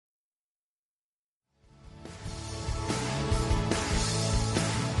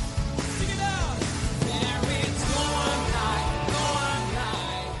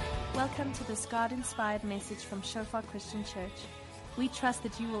this God-inspired message from Shofar Christian Church. We trust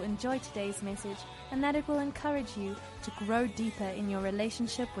that you will enjoy today's message and that it will encourage you to grow deeper in your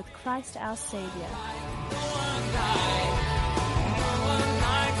relationship with Christ our Savior.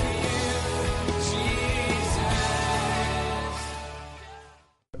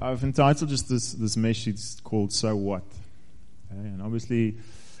 I've entitled just this message called So What? Okay, and obviously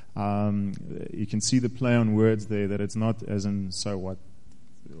you can see the play on words there, that it's not as in so what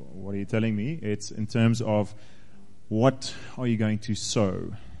are you telling me? It's in terms of what are you going to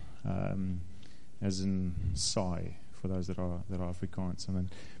sow, as in sai for those that are Afrikaans. And then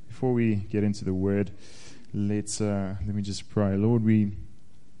before we get into the word, let me just pray. Lord, we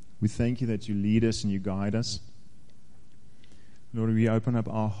thank you that you lead us and you guide us. Lord, we open up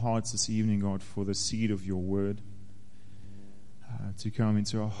our hearts this evening, God, for the seed of your word to come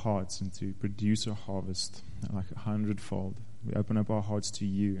into our hearts and to produce a harvest like 100-fold. We open up our hearts to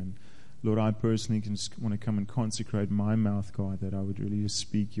you. And Lord, I personally want to come and consecrate my mouth, God, that I would really just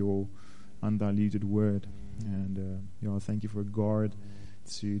speak your undiluted word. And thank you for a guard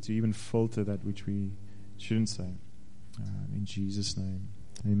to even filter that which we shouldn't say. In Jesus' name,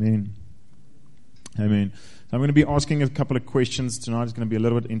 amen. Amen. So I'm going to be asking a couple of questions tonight. It's going to be a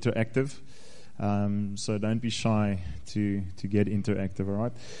little bit interactive. So don't be shy to get interactive, all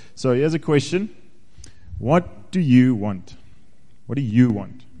right? So here's a question. What do you want? What do you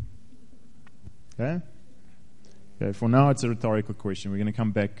want? Okay, for now it's a rhetorical question. We're going to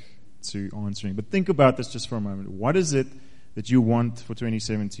come back to answering. But think about this just for a moment. What is it that you want for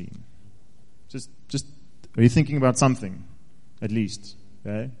 2017? Just are you thinking about something, at least?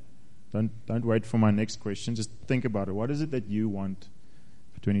 Okay? Don't wait for my next question. Just think about it. What is it that you want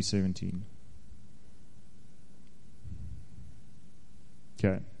for 2017?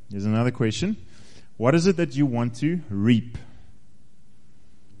 Okay, here's another question. What is it that you want to reap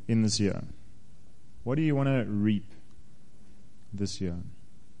in this year? What do you want to reap this year?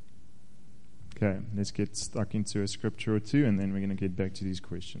 Okay, let's get stuck into a scripture or two, and then we're going to get back to these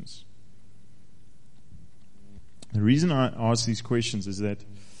questions. The reason I ask these questions is that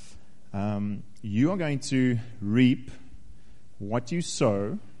you are going to reap what you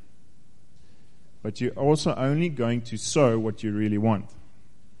sow, but you're also only going to sow what you really want.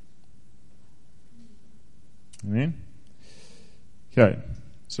 Amen? Okay,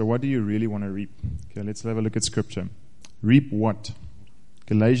 so what do you really want to reap? Okay, let's have a look at scripture. Reap what?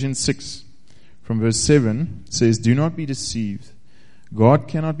 Galatians 6 from verse 7 says, "Do not be deceived. God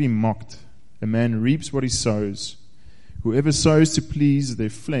cannot be mocked. A man reaps what he sows. Whoever sows to please their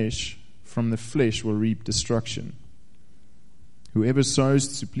flesh, from the flesh will reap destruction. Whoever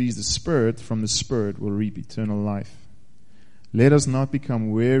sows to please the Spirit, from the Spirit will reap eternal life. Let us not become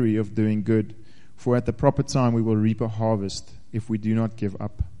weary of doing good, for at the proper time we will reap a harvest if we do not give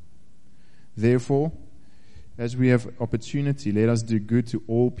up. Therefore, as we have opportunity, let us do good to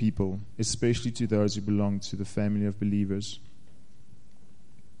all people, especially to those who belong to the family of believers."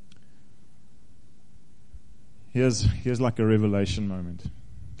 Here's like a revelation moment.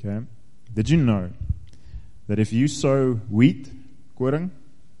 Okay? Did you know that if you sow wheat, koring,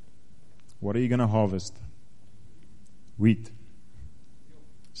 what are you going to harvest? Wheat.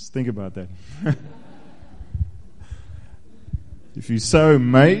 Just think about that. If you sow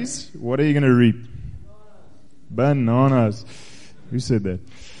maize, what are you going to reap? Bananas. Who said that?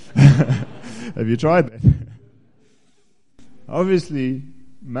 Have you tried that? Obviously,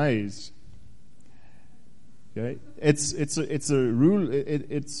 maize. Okay, it's a rule.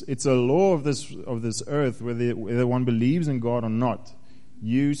 It's a law of this earth, whether one believes in God or not.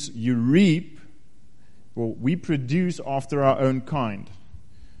 You reap. Well, we produce after our own kind.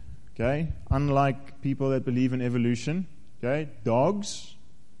 Okay, unlike people that believe in evolution. Okay, dogs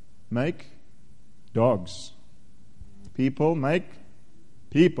make dogs. People make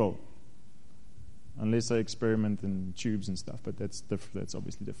people. Unless they experiment in tubes and stuff, but that's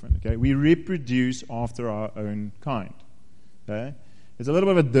obviously different. Okay, we reproduce after our own kind. Okay, it's a little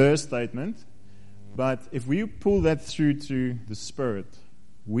bit of a der statement, but if we pull that through to the Spirit,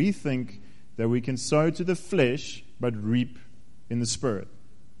 we think that we can sow to the flesh but reap in the Spirit.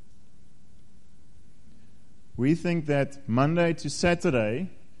 We think that Monday to Saturday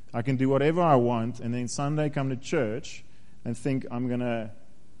I can do whatever I want, and then Sunday come to church and think I'm going to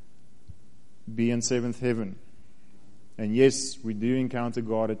be in seventh heaven. And yes, we do encounter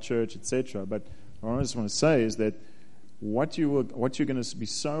God at church, etc. But what I just want to say is that what you're going to be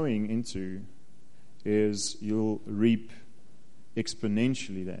sowing into is you'll reap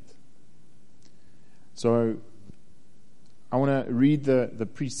exponentially that. So I want to read the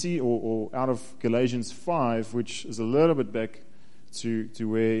precede or out of Galatians 5, which is a little bit back to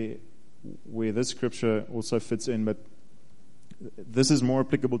where where this scripture also fits in, but this is more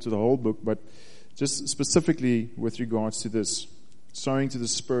applicable to the whole book, but just specifically with regards to this, sowing to the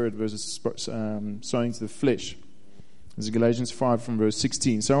Spirit versus sowing to the flesh. This is Galatians 5 from verse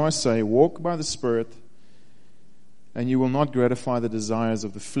 16. So I say, walk by the Spirit, and you will not gratify the desires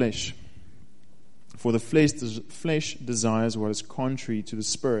of the flesh. For the flesh desires what is contrary to the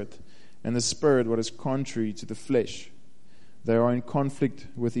Spirit, and the Spirit what is contrary to the flesh. They are in conflict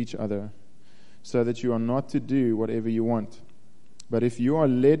with each other, so that you are not to do whatever you want. But if you are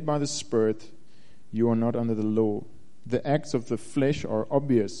led by the Spirit, you are not under the law. The acts of the flesh are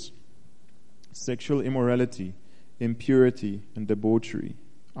obvious: sexual immorality, impurity and debauchery,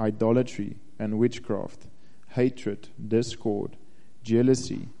 idolatry and witchcraft, hatred, discord,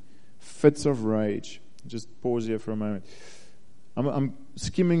 jealousy, fits of rage. Just pause here for a moment. I'm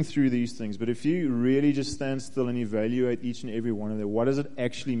skimming through these things, but if you really just stand still and evaluate each and every one of them, what does it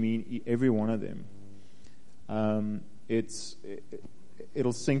actually mean, every one of them?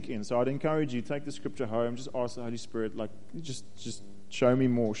 It'll sink in. So I'd encourage you, take the scripture home, just ask the Holy Spirit, just show me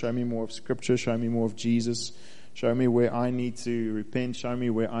more of scripture, show me more of Jesus, show me where I need to repent, show me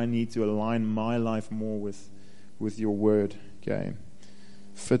where I need to align my life more with your word. Okay.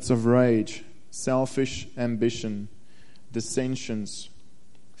 Fits of rage, selfish ambition, dissensions,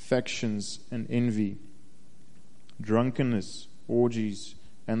 factions and envy, drunkenness, orgies,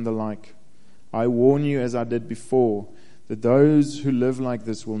 and the like. I warn you, as I did before, that those who live like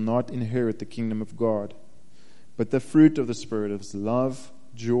this will not inherit the kingdom of God. But the fruit of the Spirit is love,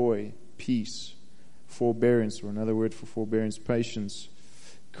 joy, peace, forbearance, or another word for forbearance, patience,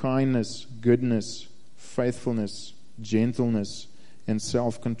 kindness, goodness, faithfulness, gentleness, and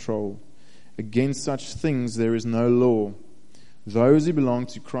self-control. Against such things there is no law. Those who belong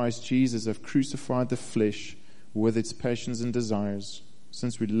to Christ Jesus have crucified the flesh with its passions and desires.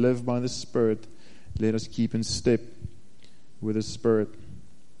 Since we live by the Spirit, let us keep in step with the Spirit.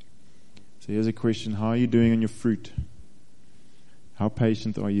 So here's a question: how are you doing on your fruit? How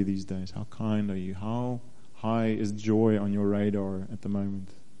patient are you these days? How kind are you? How high is joy on your radar at the moment?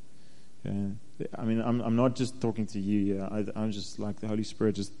 Yeah. I mean, I'm not just talking to you. Yeah, I'm just like the Holy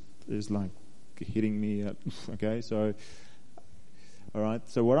Spirit just is like hitting me. Okay, so all right.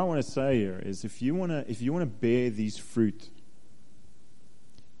 So what I want to say here is, if you want to bear these fruit,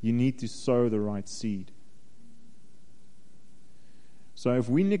 you need to sow the right seed. So if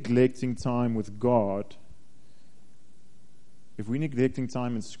we're neglecting time with God, if we're neglecting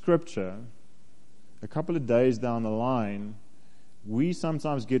time in Scripture, a couple of days down the line, we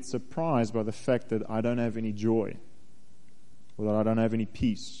sometimes get surprised by the fact that I don't have any joy, or that I don't have any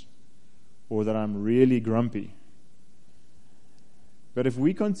peace, or that I'm really grumpy. But if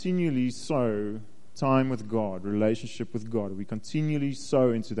we continually sow time with God, relationship with God, we continually sow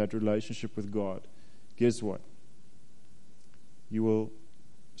into that relationship with God, guess what? You will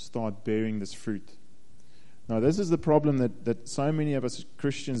start bearing this fruit. Now, this is the problem that so many of us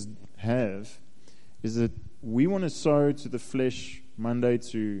Christians have, is that we want to sow to the flesh Monday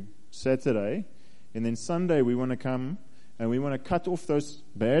to Saturday, and then Sunday we want to come and we want to cut off those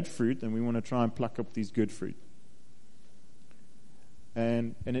bad fruit and we want to try and pluck up these good fruit.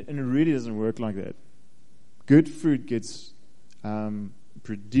 And it really doesn't work like that. Good fruit gets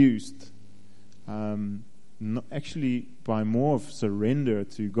produced actually by more of surrender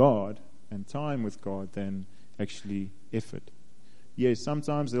to God and time with God than actually effort. Yes,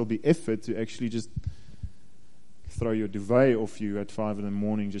 sometimes there'll be effort to actually just throw your duvet off you at 5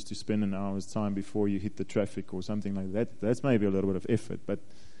 a.m. just to spend an hour's time before you hit the traffic or something like that. That's maybe a little bit of effort, but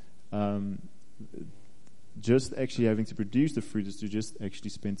just actually having to produce the fruit is to just actually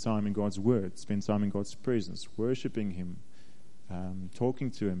spend time in God's Word, spend time in God's presence, worshiping Him,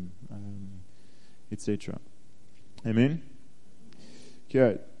 talking to Him, etc. Amen?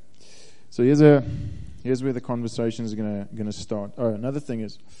 Okay. So here's where the conversation is going to start. Oh, another thing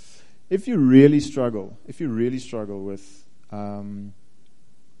is, if you really struggle with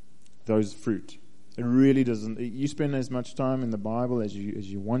those fruit, it really doesn't. You spend as much time in the Bible as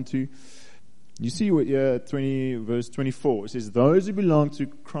you want to. You see what verse 24, it says, those who belong to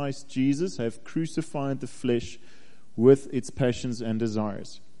Christ Jesus have crucified the flesh with its passions and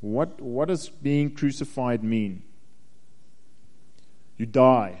desires. What does being crucified mean? You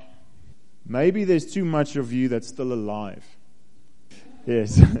die. Maybe there's too much of you that's still alive.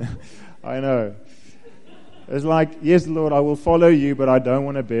 Yes, I know. It's like, yes, Lord, I will follow you, but I don't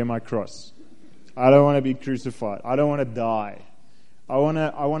want to bear my cross. I don't want to be crucified. I don't want to die. I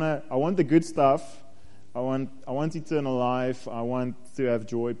want the good stuff. I want eternal life. I want to have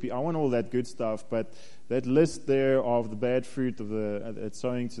joy. I want all that good stuff. But that list there of the bad fruit of the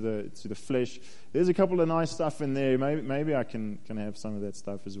sowing to the flesh, there's a couple of nice stuff in there. Maybe I can have some of that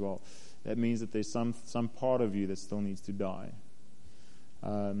stuff as well. That means that there's some part of you that still needs to die.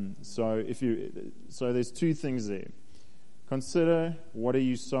 So there's two things there. Consider, what are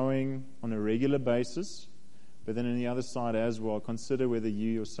you sowing on a regular basis? But then on the other side as well, consider whether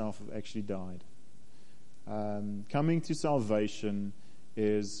you yourself have actually died. Coming to salvation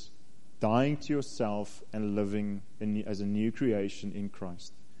is dying to yourself and living as a new creation in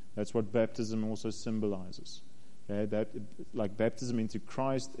Christ. That's what baptism also symbolizes. Okay? Like baptism into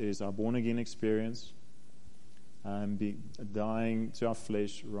Christ is our born-again experience, dying to our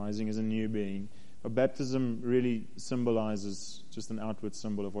flesh, rising as a new being. But baptism really symbolizes just an outward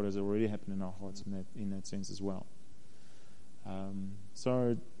symbol of what has already happened in our hearts in that sense as well.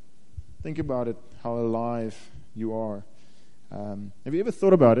 So think about it, how alive you are. Have you ever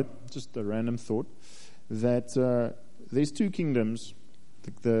thought about it, just a random thought, that there's two kingdoms,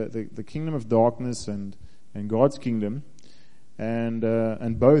 the kingdom of darkness and God's kingdom,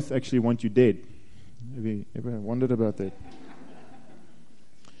 and both actually want you dead? Have you ever wondered about that?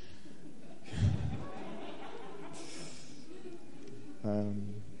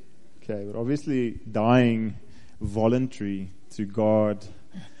 Okay, but obviously dying voluntary to God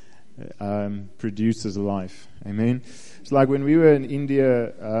produces life. Amen. It's like when we were in India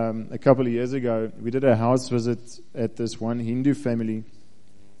a couple of years ago, we did a house visit at this one Hindu family,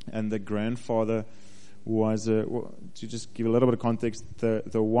 and the grandfather was, to just give a little bit of context,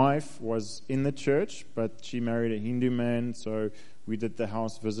 the wife was in the church, but she married a Hindu man, so we did the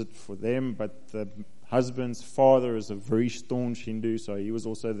house visit for them, but the husband's father is a very staunch Hindu, so he was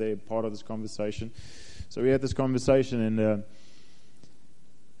also there, part of this conversation. So we had this conversation, and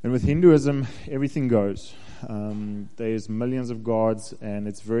with Hinduism, everything goes. There's millions of gods, and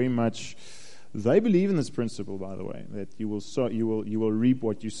it's very much. They believe in this principle, by the way, that you will reap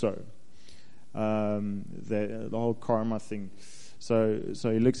what you sow. The whole karma thing. So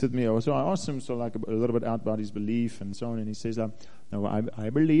he looks at me. So I asked him a little bit out about his belief and so on, and he says, "No, I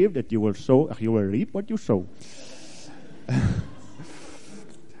believe that you will reap what you sow."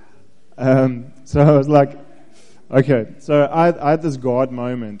 So I was like, okay. So I had this God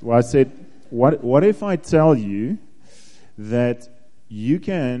moment where I said, "What if I tell you that you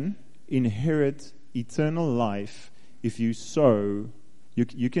can inherit eternal life if you sow?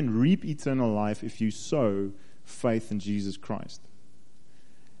 You can reap eternal life if you sow faith in Jesus Christ."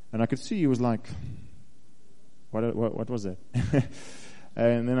 And I could see he was like, what was that?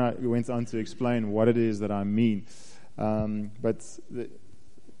 And then I went on to explain what it is that I mean.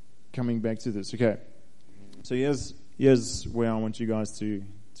 Coming back to this, okay. So here's where I want you guys to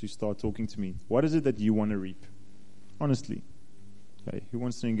start talking to me. What is it that you want to reap? Honestly. Okay, who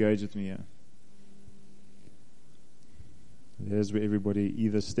wants to engage with me here? There's where everybody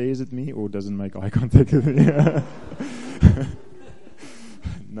either stares at me or doesn't make eye contact with me.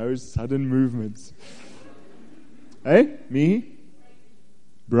 No sudden movements. Hey, me?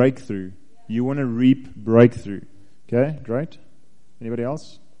 Breakthrough. You want to reap breakthrough. Okay, great. Anybody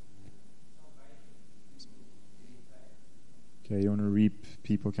else? Okay, you want to reap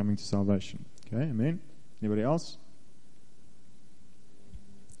people coming to salvation. Okay, amen. Anybody else?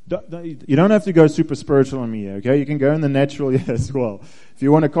 You don't have to go super spiritual on me here, okay? You can go in the natural as well. If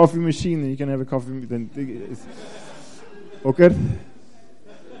you want a coffee machine, then you can have a coffee machine. Okay?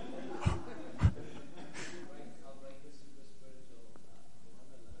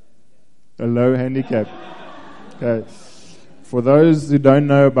 A low handicap. Okay. For those who don't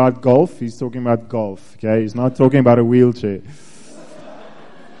know about golf, he's talking about golf, okay? He's not talking about a wheelchair.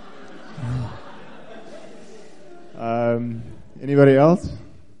 Anybody else?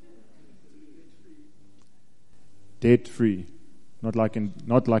 Debt free, not like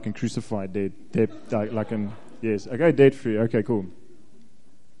in crucified dead, like in yes. Okay, debt free. Okay, cool.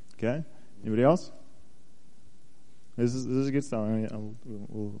 Okay, anybody else? This is a good start.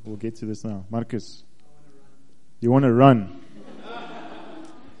 We'll get to this now. Marcus, you want to run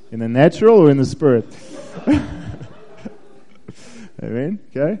in the natural or in the spirit? Amen.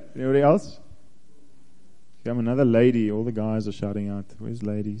 Okay, anybody else? Okay, I'm another lady. All the guys are shouting out. Where's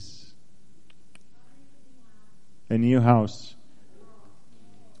ladies? A new house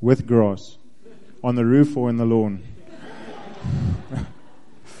with grass on the roof or in the lawn.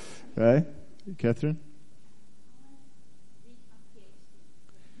 Okay, Catherine?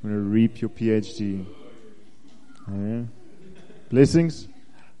 I'm going to reap your PhD. Yeah. Blessings?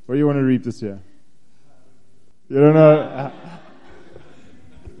 What do you want to reap this year? You don't know?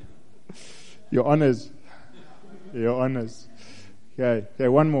 Your honors. You're honest. Okay,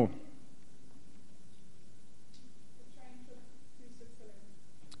 one more.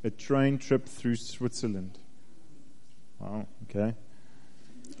 A train trip through Switzerland. Wow, okay.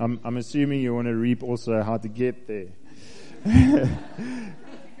 I'm assuming you want to reap also how to get there.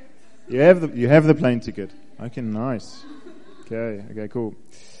 You have the plane ticket. Okay, nice. Okay, cool.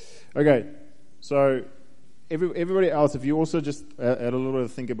 Okay, so everybody else, if you also just had a little bit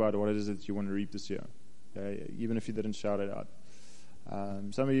of think about what it is that you want to reap this year, okay, even if you didn't shout it out.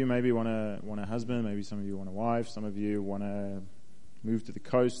 Some of you maybe want a husband, maybe some of you want a wife, some of you want to move to the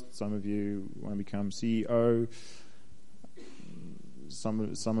coast, some of you want to become CEO,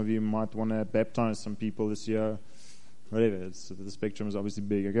 some of you might want to baptize some people this year. Whatever, the spectrum is obviously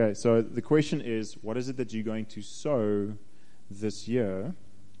big. Okay, so the question is, what is it that you're going to sow this year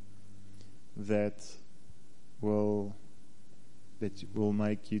that will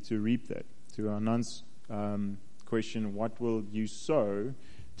make you to reap that? To Anand's question, what will you sow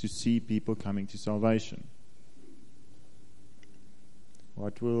to see people coming to salvation?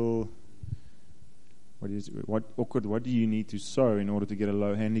 What do you need to sow in order to get a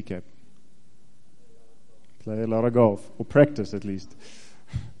low handicap? Play a lot of golf, or practice at least.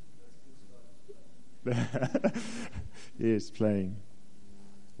 Yes, playing.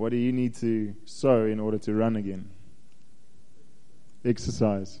 What do you need to sow in order to run again?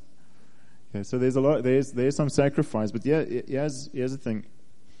 Exercise. Okay, so there's some sacrifice, but here's the thing: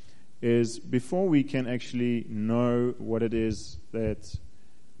 is before we can actually know what it is that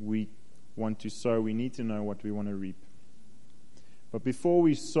we want to sow, we need to know what we want to reap. But before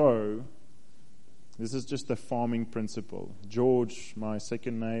we sow, this is just a farming principle. George, my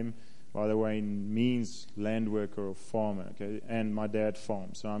second name, by the way, means land worker or farmer. Okay, and my dad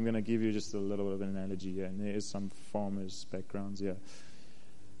farms. So I'm going to give you just a little bit of an analogy here, and there is some farmers' backgrounds here.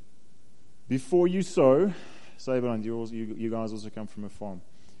 Before you sow, Saberland, you guys also come from a farm.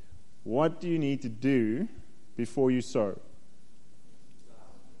 What do you need to do before you sow?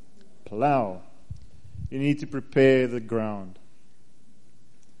 Plow. You need to prepare the ground.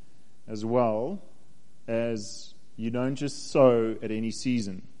 As well as you don't just sow at any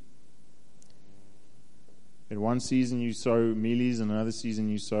season. In one season you sow mealies, and another season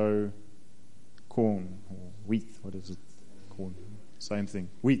you sow corn or wheat. What is it? Corn. Same thing.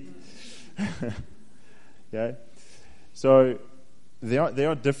 Wheat. Okay. So there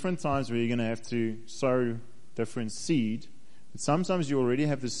are different times where you're going to have to sow different seed. But sometimes you already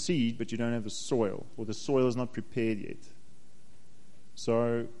have the seed, but you don't have the soil, or the soil is not prepared yet.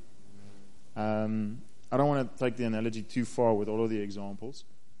 So I don't want to take the analogy too far with all of the examples.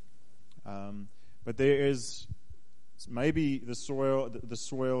 But there is maybe the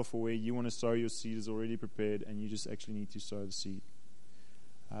soil for where you want to sow your seed is already prepared, and you just actually need to sow the seed.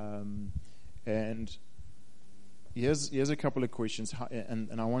 And here's a couple of questions,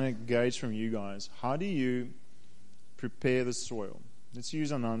 and I want to gauge from you guys. How do you prepare the soil? Let's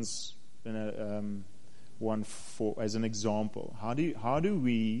use Anand's one as an example. How do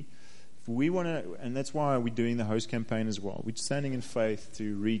we, if we want to, and that's why we're doing the host campaign as well. We're standing in faith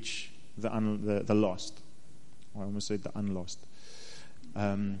to reach the lost. I almost said the unlost.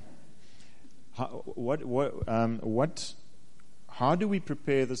 How do we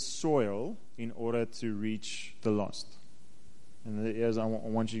prepare the soil in order to reach the lost? And as I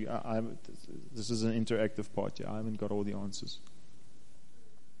want you, this is an interactive part here. I haven't got all the answers.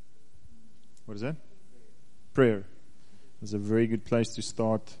 What is that? Prayer. It's a very good place to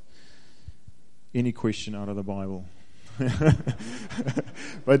start any question out of the Bible.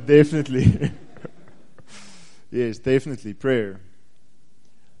 But definitely, yes, definitely prayer.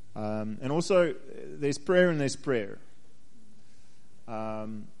 And also, there's prayer and there's prayer.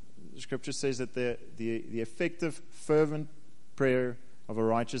 Scripture says that the effective, fervent prayer of a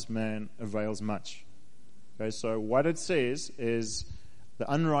righteous man avails much. Okay, so what it says is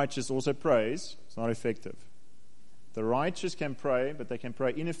the unrighteous also prays. It's not effective. The righteous can pray, but they can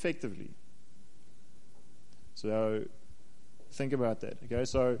pray ineffectively. So think about that. Okay,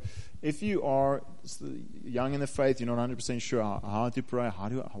 so if you are young in the faith, you're not 100% sure how to pray, how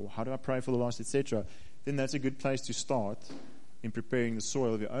do I pray for the lost, etc., then that's a good place to start in preparing the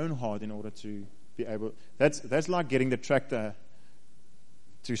soil of your own heart in order to be able. That's like getting the tractor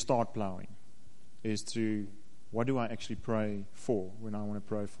to start plowing. Is to, what do I actually pray for when I want to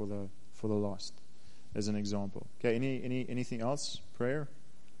pray for the lost, as an example. Okay, anything else? Prayer?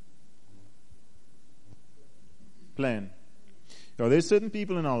 Plan. Now, there's certain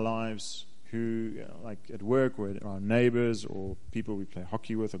people in our lives who, like at work, or our neighbors, or people we play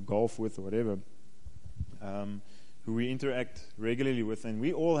hockey with, or golf with, or whatever, who we interact regularly with, and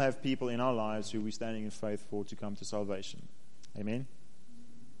we all have people in our lives who we're standing in faith for to come to salvation. Amen?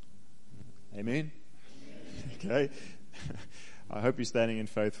 Amen? Okay. I hope you're standing in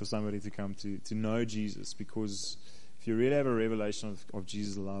faith for somebody to come to know Jesus, because if you really have a revelation of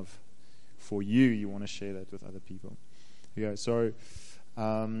Jesus' love for you, you want to share that with other people. Okay, so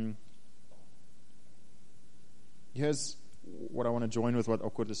here's what I want to join with what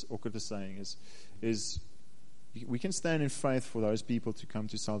Okut is saying is we can stand in faith for those people to come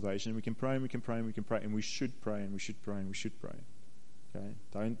to salvation. We can pray and we can pray and we can pray, and we should pray and we should pray and we should pray. Okay,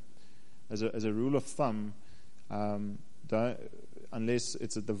 don't, as a rule of thumb, don't, unless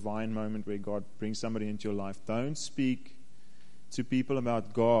it's a divine moment where God brings somebody into your life, don't speak to people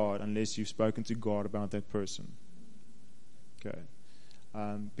about God unless you've spoken to God about that person. Okay,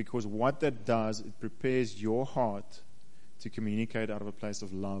 because what that does, it prepares your heart to communicate out of a place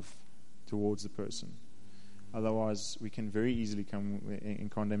of love towards the person. Otherwise, we can very easily come in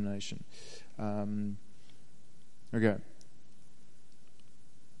condemnation. Okay.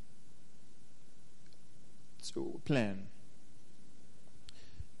 So, plan.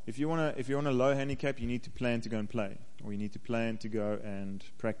 If you're on a low handicap, you need to plan to go and play, or you need to plan to go and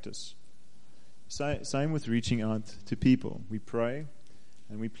practice. Same with reaching out to people. We pray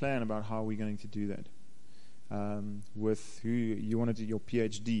and we plan about how we're going to do that. With who you want to do your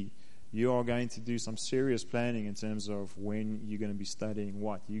PhD, you are going to do some serious planning in terms of when you're going to be studying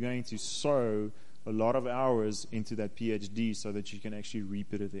what. You're going to sow a lot of hours into that PhD so that you can actually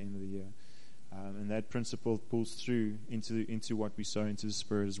reap it at the end of the year. And that principle pulls through into what we sow into the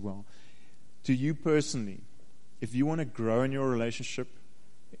Spirit as well. To you personally, if you want to grow in your relationship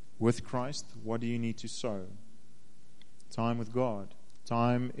with Christ, what do you need to sow? Time with God.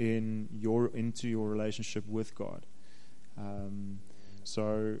 Time into your relationship with God.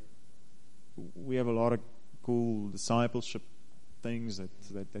 So we have a lot of cool discipleship things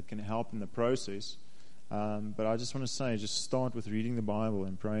that can help in the process. But I just want to say, just start with reading the Bible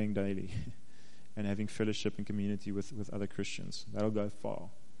and praying daily and having fellowship and community with other Christians. That'll go far.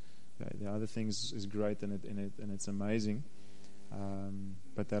 Okay, the other things is great and it's amazing.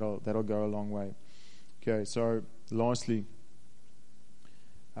 But that'll go a long way. Okay, so lastly,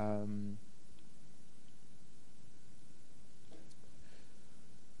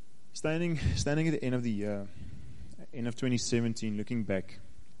 standing at the end of the year, end of 2017, looking back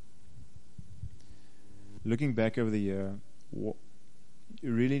over the year,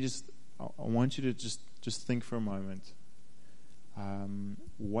 really I want you to just think for a moment.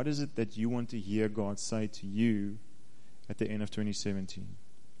 What is it that you want to hear God say to you at the end of 2017?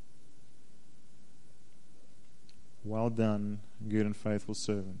 Well done, good and faithful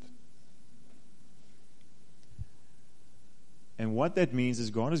servant. And what that means is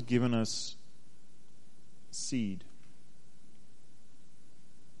God has given us seed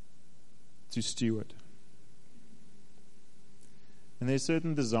to steward. And there's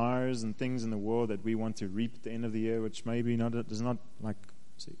certain desires and things in the world that we want to reap at the end of the year, which maybe is not like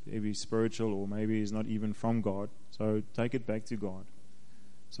maybe spiritual, or maybe is not even from God. So take it back to God.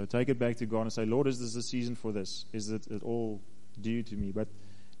 So take it back to God and say, Lord, is this a season for this? Is it all due to me? But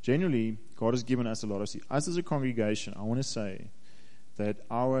generally, God has given us a lot of seed. Us as a congregation, I want to say that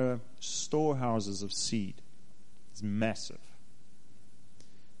our storehouses of seed is massive.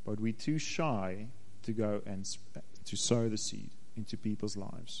 But we're too shy to go and to sow the seed into people's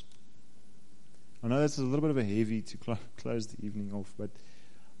lives. I know that's a little bit of a heavy to close the evening off, but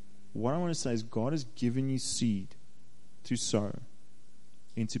what I want to say is God has given you seed to sow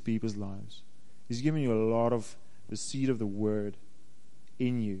into people's lives. He's given you a lot of the seed of the Word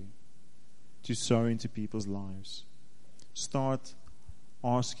in you to sow into people's lives. Start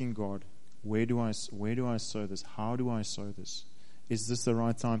asking God, where do I sow this? How do I sow this? Is this the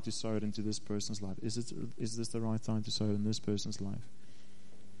right time to sow it into this person's life? Is this the right time to sow it in this person's life?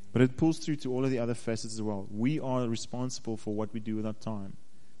 But it pulls through to all of the other facets as well. We are responsible for what we do with our time.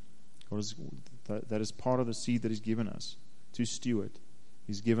 That is part of the seed that He's given us to steward.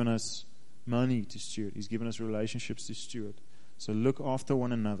 He's given us money to steward. He's given us relationships to steward. So look after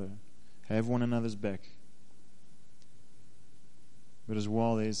one another. Have one another's back. But as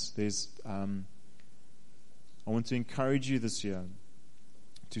well, I want to encourage you this year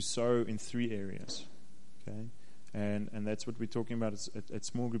to sow in 3 areas. Okay? And that's what we're talking about at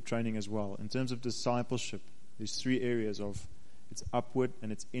small group training as well. In terms of discipleship, there's 3 areas of it's upward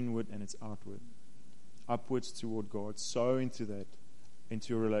and it's inward and it's outward. Upwards toward God. Sow into that,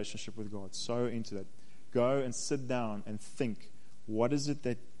 into your relationship with God. Sow into that. Go and sit down and think, what is it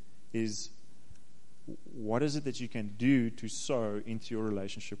that you can do to sow into your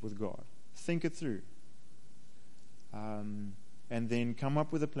relationship with God? Think it through. and then come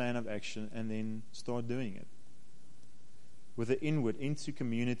up with a plan of action and then start doing it. With the inward, into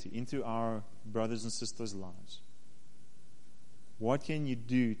community, into our brothers and sisters' lives. What can you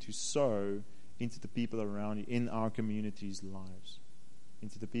do to sow into the people around you, in our community's lives?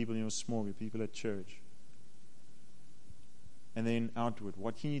 Into the people in your small group, people at church. And then outward,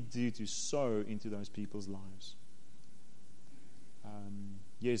 what can you do to sow into those people's lives?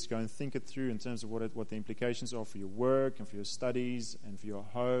 Yes, go and think it through in terms of what the implications are for your work and for your studies and for your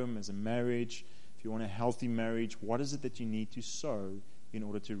home as a marriage. If you want a healthy marriage, what is it that you need to sow in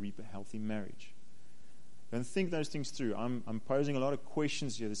order to reap a healthy marriage? Go and think those things through. I'm posing a lot of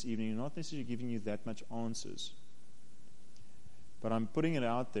questions here this evening, not necessarily giving you that much answers. But I'm putting it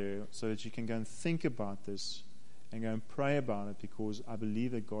out there so that you can go and think about this and go and pray about it, because I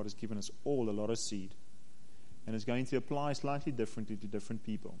believe that God has given us all a lot of seed. And it's going to apply slightly differently to different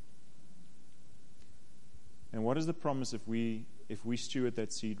people. And what is the promise if we steward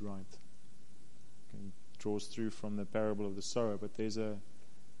that seed right? It draws through from the parable of the sower, but there's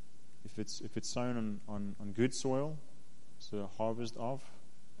if it's sown on good soil, so a harvest of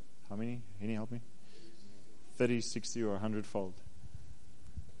how many? Any help me? 30, 60, or 100-fold.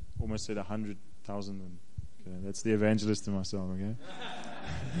 Almost said 100,000. Okay, that's the evangelist to myself.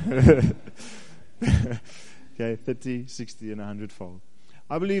 Okay. Okay, 30, 60, and 100-fold.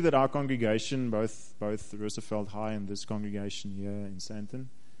 I believe that our congregation, both Roosevelt High and this congregation here in Sandton,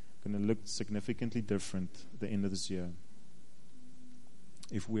 going to look significantly different at the end of this year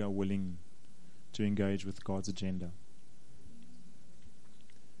if we are willing to engage with God's agenda.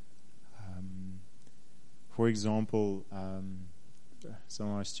 For example, some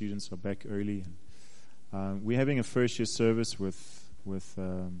of our students are back early, and we're having a first-year service with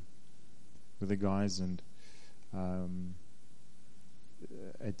the guys and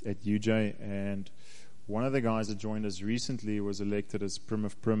at UJ, and one of the guys that joined us recently was elected as Prim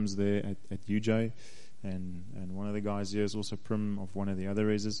of Prims there at UJ, and one of the guys here is also Prim of one of the other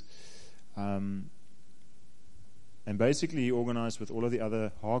races. And basically he organized with all of the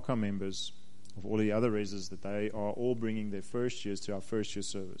other Haka members of all the other races that they are all bringing their first years to our first year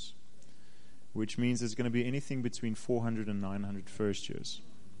service, which means there's going to be anything between 400 and 900 first years.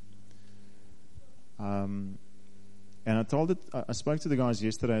 And I spoke to the guys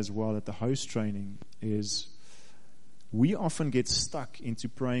yesterday as well at the host training, is we often get stuck into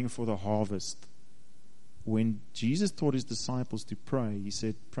praying for the harvest. When Jesus taught his disciples to pray, he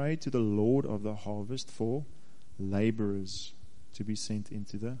said, pray to the Lord of the harvest for laborers to be sent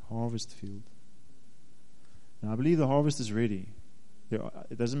into the harvest field. Now, I believe the harvest is ready.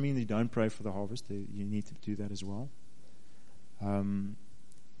 It doesn't mean that you don't pray for the harvest. You need to do that as well.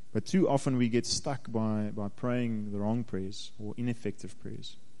 But too often we get stuck by praying the wrong prayers or ineffective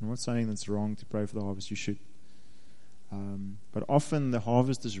prayers. I'm not saying that's wrong to pray for the harvest. You should. But often the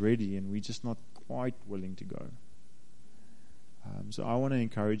harvest is ready and we're just not quite willing to go. So I want to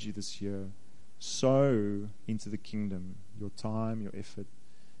encourage you this year, sow into the kingdom, your time, your effort.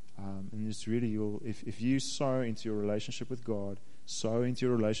 And it's really, if you sow into your relationship with God, sow into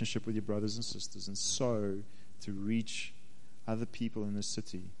your relationship with your brothers and sisters, and sow to reach other people in the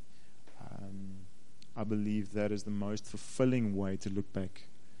city, I believe that is the most fulfilling way to look back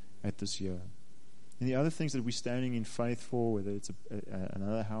at this year. And the other things that we're standing in faith for, whether it's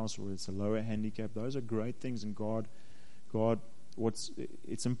another house or it's a lower handicap, those are great things. And God,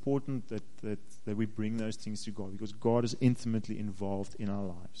 it's important that we bring those things to God, because God is intimately involved in our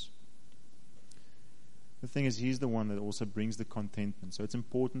lives. The thing is, He's the one that also brings the contentment. So it's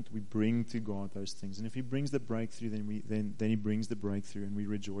important we bring to God those things. And if He brings the breakthrough, then He brings the breakthrough, and we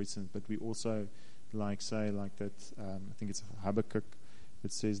rejoice in it. But we also say that. I think it's Habakkuk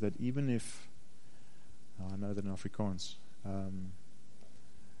that says that even if I know that in Afrikaans, die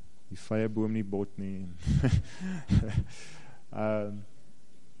vyeboom nie bot nie, and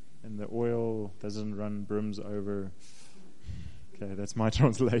the oil doesn't run brims over. Okay, that's my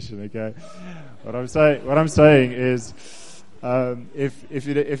translation. Okay, what I'm saying is,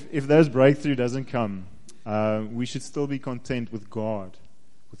 if those breakthrough doesn't come, we should still be content with God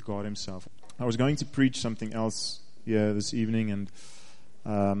Himself. I was going to preach something else here this evening, and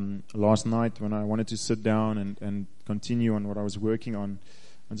last night when I wanted to sit down and continue on what I was working on,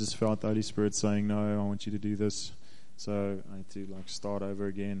 I just felt the Holy Spirit saying, "No, I want you to do this." So I had to start over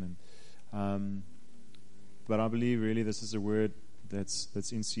again, and but I believe really this is a word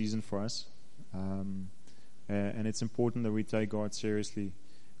that's in season for us, and it's important that we take God seriously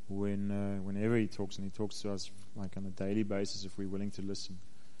whenever He talks, and He talks to us on a daily basis if we're willing to listen.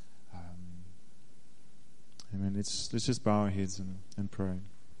 Amen. Let's just bow our heads and pray.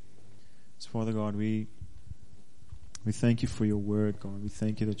 So, Father God, we We thank you for your word, God. We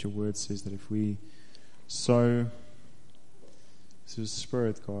thank you that your word says that if we sow through the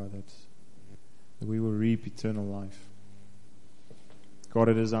Spirit, God, that we will reap eternal life. God,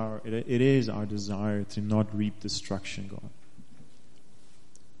 it is our desire to not reap destruction, God.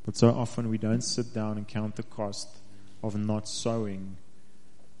 But so often we don't sit down and count the cost of not sowing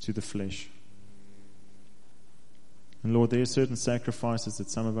to the flesh. And Lord, there are certain sacrifices that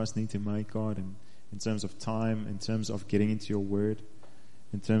some of us need to make, God, and in terms of time, in terms of getting into your word,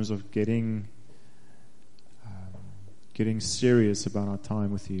 in terms of getting serious about our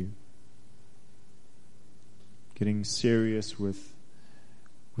time with you, getting serious with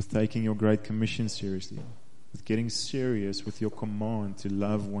taking your Great Commission seriously, with getting serious with your command to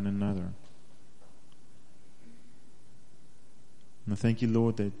love one another. And I thank you,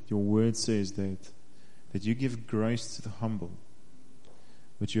 Lord, that your word says that you give grace to the humble,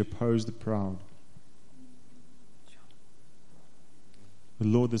 but you oppose the proud. But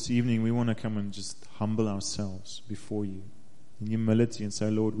Lord, this evening we want to come and just humble ourselves before you in humility and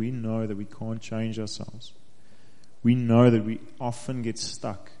say, Lord, we know that we can't change ourselves. We know that we often get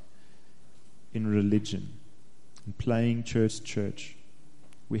stuck in religion and playing church.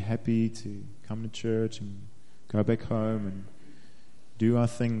 We're happy to come to church and go back home and do our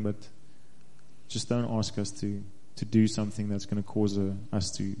thing, but just don't ask us to do something that's going to cause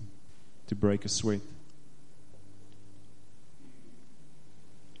us to break a sweat.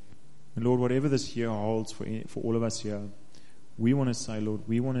 And Lord, whatever this year holds for all of us here, we want to say, Lord,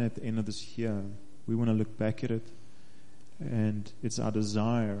 we want to, at the end of this year, we want to look back at it, and it's our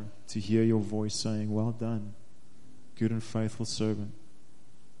desire to hear your voice saying, well done, good and faithful servant.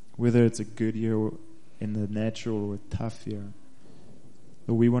 Whether it's a good year in the natural or a tough year,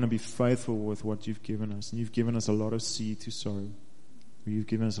 but we want to be faithful with what you've given us. And you've given us a lot of seed to sow. You've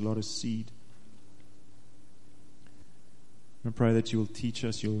given us a lot of seed. I pray that you will teach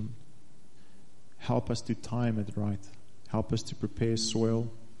us, you'll help us to time it right. Help us to prepare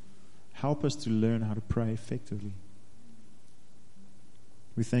soil. Help us to learn how to pray effectively.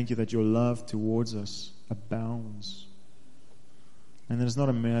 We thank you that your love towards us abounds. And that it's not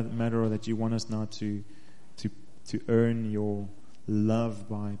a matter that you want us now to earn your love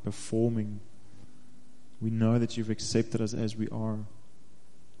by performing. We know that you've accepted us as we are.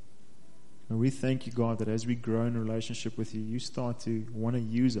 And we thank you, God, that as we grow in relationship with you, you start to want to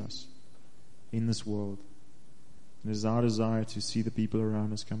use us in this world. And it is our desire to see the people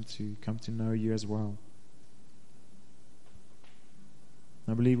around us come to know you as well.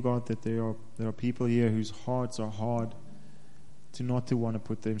 I believe, God, that there are people here whose hearts are hard to not to want to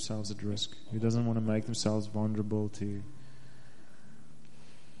put themselves at risk, who doesn't want to make themselves vulnerable to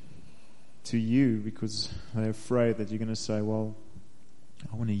you because they're afraid that you're going to say, well,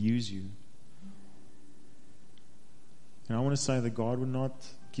 I want to use you. And I want to say that God would not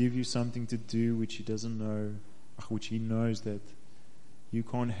give you something to do which He doesn't know, which He knows that you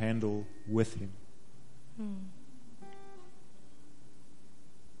can't handle with Him.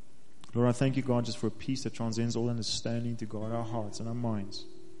 Lord, I thank you, God, just for a peace that transcends all understanding to guard our hearts and our minds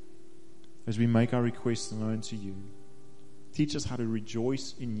as we make our requests known to you. Teach us how to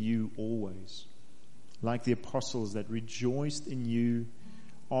rejoice in you always, like the apostles that rejoiced in you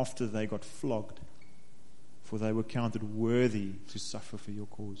after they got flogged, for they were counted worthy to suffer for your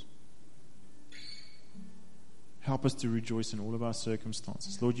cause. Help us to rejoice in all of our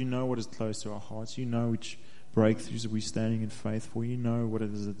circumstances. Lord, you know what is close to our hearts. You know which breakthroughs that we're standing in faith for. You know what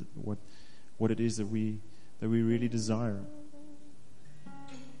it is that we really desire.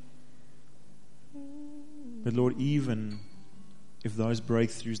 But Lord, even if those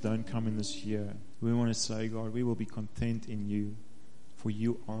breakthroughs don't come in this year, we want to say, God, we will be content in you, for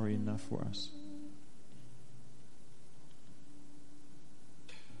you are enough for us.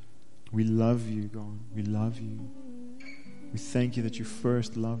 We love you, God. We love you. We thank you that you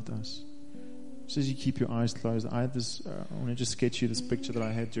first loved us. Just as you keep your eyes closed, I want to just sketch you this picture that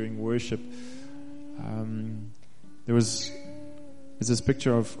I had during worship. There's this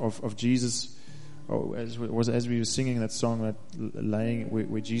picture of Jesus. As we were singing that song,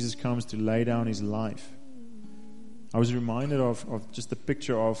 where Jesus comes to lay down his life, I was reminded of just the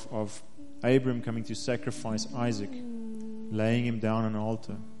picture of Abram coming to sacrifice Isaac, laying him down on an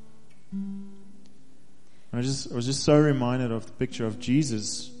altar. And I was just so reminded of the picture of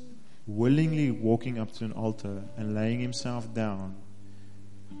Jesus willingly walking up to an altar and laying himself down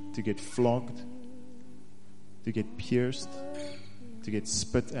to get flogged, to get pierced, to get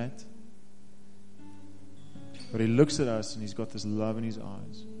spit at. But he looks at us and he's got this love in his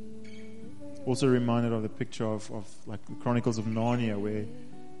eyes. Also reminded of the picture of like the Chronicles of Narnia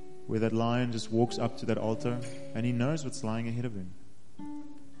where where that lion just walks up to that altar and he knows what's lying ahead of him.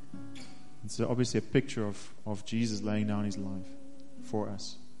 It's obviously a picture of Jesus laying down his life for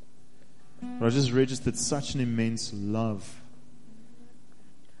us. But I just registered such an immense love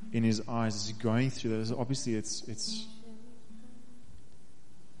in his eyes as he's going through that. Obviously it's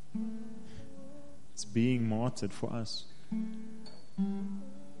being martyred for us.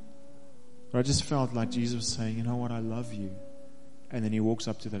 But I just felt like Jesus was saying, you know what, I love you. And then he walks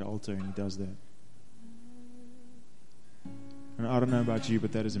up to that altar and he does that. And I don't know about you,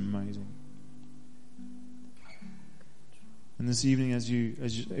 but that is amazing. And this evening, as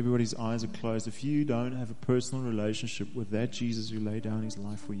everybody's eyes are closed, if you don't have a personal relationship with that Jesus who laid down his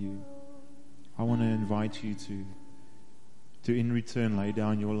life for you, I want to invite you to in return lay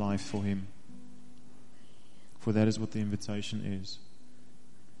down your life for him. For that is what the invitation is.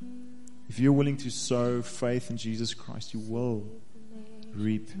 If you're willing to sow faith in Jesus Christ, you will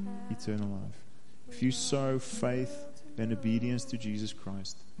reap eternal life. If you sow faith and obedience to Jesus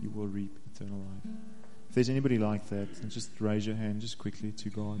Christ, you will reap eternal life. If there's anybody like that, then just raise your hand just quickly to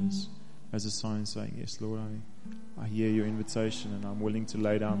God as a sign saying, yes, Lord, I hear your invitation and I'm willing to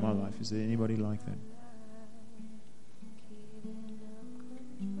lay down my life. Is there anybody like that?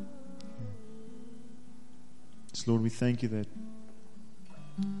 Yes, Lord, we thank you that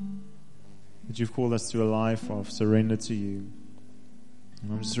you've called us to a life of surrender to you.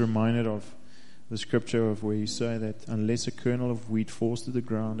 And I'm just reminded of the scripture of where you say that unless a kernel of wheat falls to the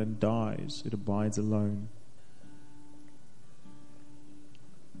ground and dies, it abides alone.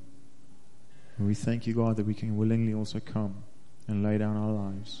 And we thank you, God, that we can willingly also come and lay down our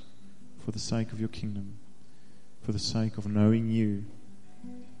lives for the sake of your kingdom, for the sake of knowing you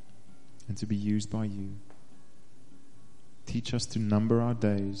and to be used by you. Teach us to number our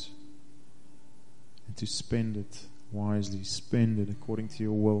days and to spend it wisely, spend it according to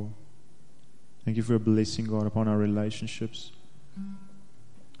your will. Thank you for a blessing, God, upon our relationships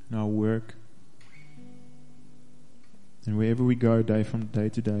and our work. And wherever we go day from day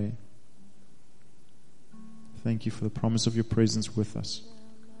to day, thank you for the promise of your presence with us.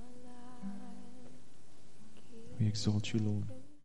 We exalt you, Lord.